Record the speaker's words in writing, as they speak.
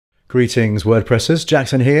Greetings WordPressers,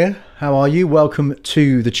 Jakson here. How are you? Welcome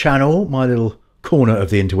to the channel, my little corner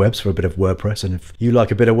of the interwebs for a bit of WordPress. And if you like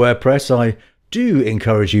a bit of WordPress, I do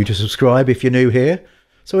encourage you to subscribe if you're new here.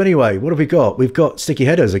 So anyway, what have we got? We've got sticky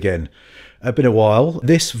headers again. Been a while.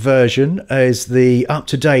 This version is the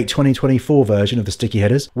up-to-date 2024 version of the sticky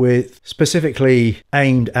headers, with specifically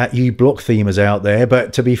aimed at you block themers out there.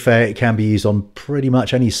 But to be fair, it can be used on pretty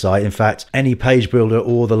much any site. In fact, any page builder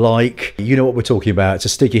or the like. You know what we're talking about. It's a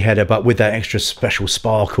sticky header, but with that extra special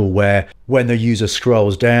sparkle where when the user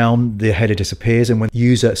scrolls down, the header disappears, and when the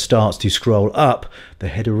user starts to scroll up, the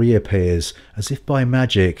header reappears as if by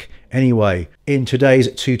magic. Anyway, in today's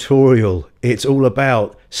tutorial, it's all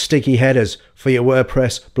about sticky headers for your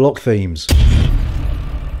WordPress block themes.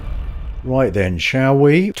 Right then, shall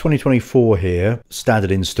we? 2024 here, standard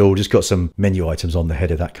install, just got some menu items on the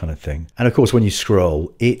header, that kind of thing. And of course, when you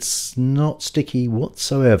scroll, it's not sticky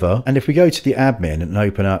whatsoever. And if we go to the admin and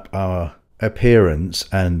open up our appearance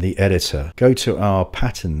and the editor, go to our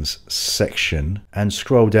patterns section and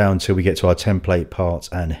scroll down till we get to our template parts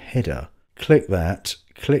and header. Click that.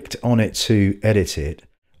 Clicked on it to edit it,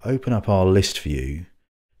 open up our list view.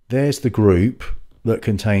 There's the group that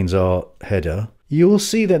contains our header. You'll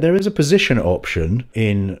see that there is a position option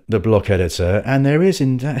in the block editor, and there is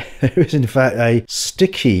in fact a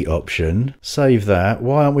sticky option. Save that.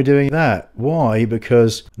 Why aren't we doing that? Why?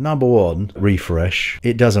 Because number one, refresh.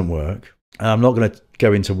 It doesn't work. And I'm not going to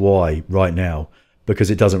go into why right now,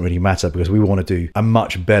 because it doesn't really matter, because we want to do a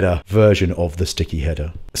much better version of the sticky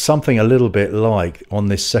header. Something a little bit like on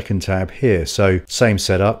this second tab here. So same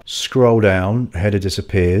setup, scroll down, header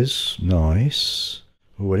disappears. Nice.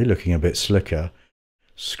 Already looking a bit slicker.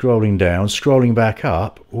 Scrolling down, scrolling back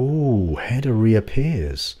up. Ooh, header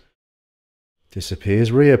reappears.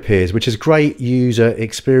 Disappears, reappears, which is great user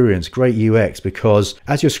experience, great UX, because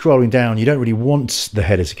as you're scrolling down, you don't really want the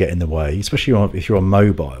header to get in the way, especially if you're on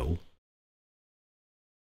mobile.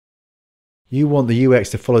 You want the UX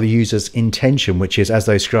to follow the user's intention, which is as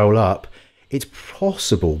they scroll up, it's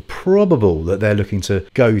probable that they're looking to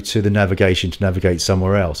go to the navigation to navigate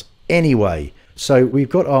somewhere else. Anyway, so we've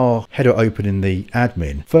got our header open in the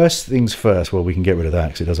admin. First things first, well, we can get rid of that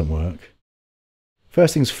because it doesn't work.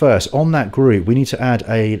 First things first, on that group, we need to add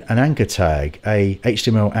an anchor tag, a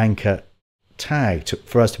HTML anchor tag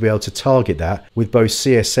for us to be able to target that with both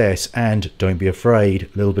CSS and, don't be afraid,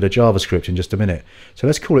 a little bit of JavaScript in just a minute. So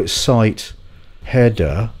let's call it site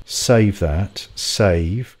header, save that,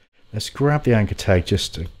 save. Let's grab the anchor tag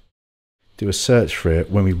just to do a search for it.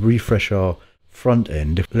 When we refresh our front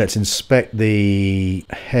end, let's inspect the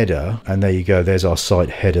header, and there you go, there's our site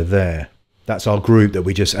header there. That's our group that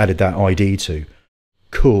we just added that ID to.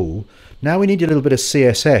 Cool. Now we need a little bit of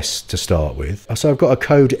CSS to start with. So I've got a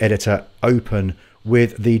code editor open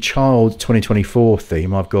with the child 2024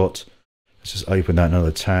 theme. Let's just open that,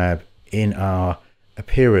 another tab. In our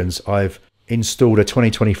appearance, I've installed a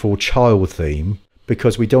 2024 child theme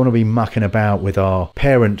because we don't want to be mucking about with our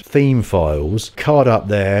parent theme files. Card up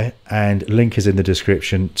there, and link is in the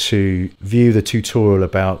description to view the tutorial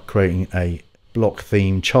about creating a block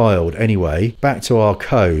theme child. Anyway, back to our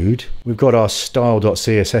code. We've got our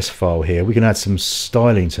style.css file here. We can add some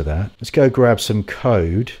styling to that. Let's go grab some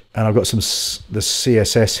code, and I've got the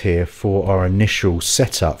CSS here for our initial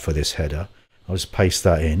setup for this header. I'll just paste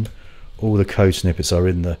that in. All the code snippets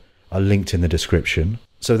are linked in the description.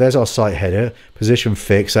 So there's our site header, position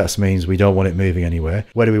fixed. That means we don't want it moving anywhere.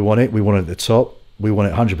 Where do we want it? We want it at the top. We want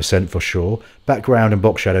it 100% for sure. Background and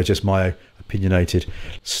box shadow, just my opinionated.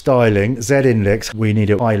 Styling, Z index, we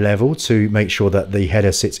need a high level to make sure that the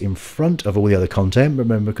header sits in front of all the other content.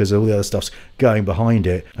 Remember, because all the other stuff's going behind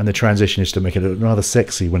it, and the transition is to make it look rather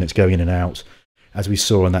sexy when it's going in and out, as we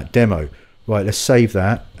saw on that demo. Right, let's save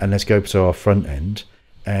that, and let's go to our front end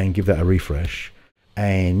and give that a refresh.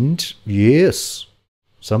 And yes,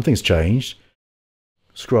 something's changed.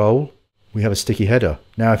 Scroll, we have a sticky header.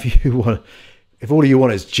 Now, if all you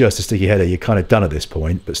want is just a sticky header, you're kind of done at this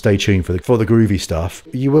point, but stay tuned for the groovy stuff.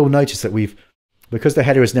 You will notice that because the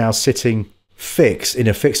header is now sitting fixed in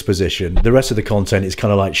a fixed position, the rest of the content is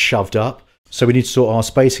kind of like shoved up. So we need to sort our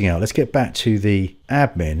spacing out. Let's get back to the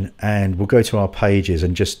admin, and we'll go to our pages,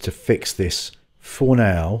 and just to fix this for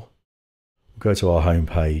now, we'll go to our home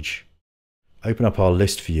page. Open up our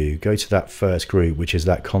list view, go to that first group, which is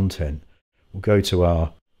that content. We'll go to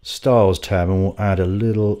our styles tab, and we'll add a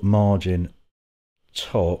little margin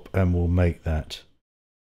top, and we'll make that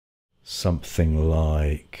something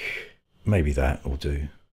like, maybe that will do.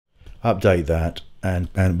 Update that,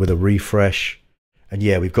 and with a refresh, and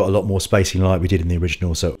yeah, we've got a lot more spacing like we did in the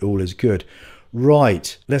original, so all is good.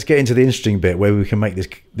 Right, let's get into the interesting bit where we can make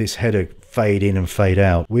this header fade in and fade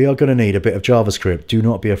out. We are going to need a bit of JavaScript. Do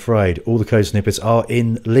not be afraid. All the code snippets are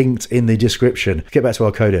linked in the description. Let's get back to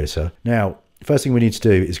our code editor. Now, first thing we need to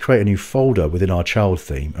do is create a new folder within our child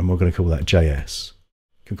theme, and we're going to call that JS.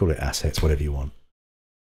 You can call it assets, whatever you want.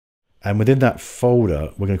 And within that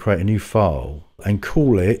folder, we're going to create a new file and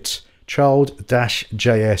call it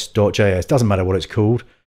child-js.js. Doesn't matter what it's called.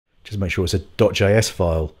 Just make sure it's a .js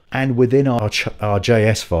file. And within our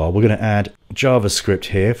JS file, we're going to add JavaScript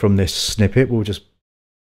here from this snippet. We'll just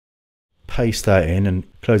paste that in and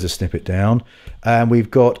close the snippet down. And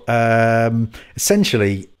we've got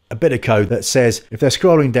essentially a bit of code that says if they're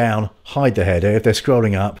scrolling down, hide the header. If they're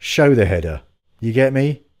scrolling up, show the header. You get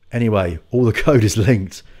me? Anyway, all the code is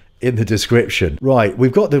linked in the description. Right,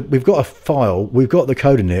 we've got a file, we've got the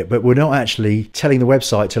code in it, but we're not actually telling the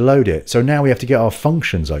website to load it. So now we have to get our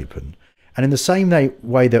functions open. And in the same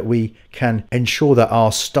way that we can ensure that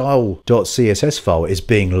our style.css file is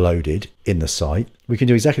being loaded in the site, we can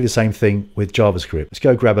do exactly the same thing with JavaScript. Let's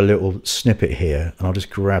go grab a little snippet here, and I'll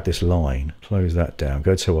just grab this line, close that down,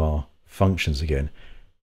 go to our functions again.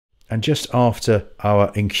 And just after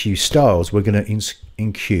our enqueue styles, we're going to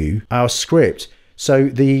enqueue our script. So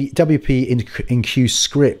the WP enqueue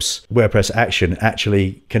scripts WordPress action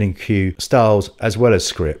actually can enqueue styles as well as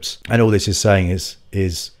scripts. And all this is saying is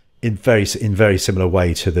in very similar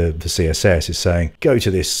way to the CSS is saying, go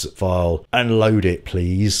to this file and load it,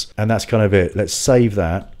 please. And that's kind of it. Let's save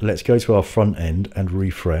that. Let's go to our front end and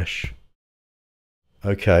refresh.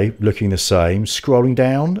 Okay, looking the same. Scrolling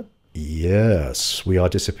down. Yes, we are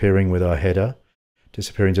disappearing with our header.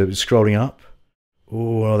 Disappearing to scrolling up.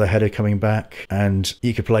 Oh, another header coming back, and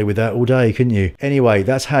you could play with that all day, couldn't you? Anyway,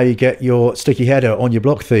 that's how you get your sticky header on your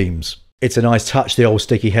block themes. It's a nice touch, the old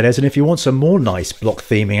sticky headers, and if you want some more nice block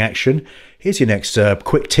theming action, here's your next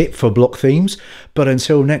quick tip for block themes. But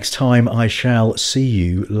until next time, I shall see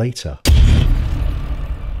you later.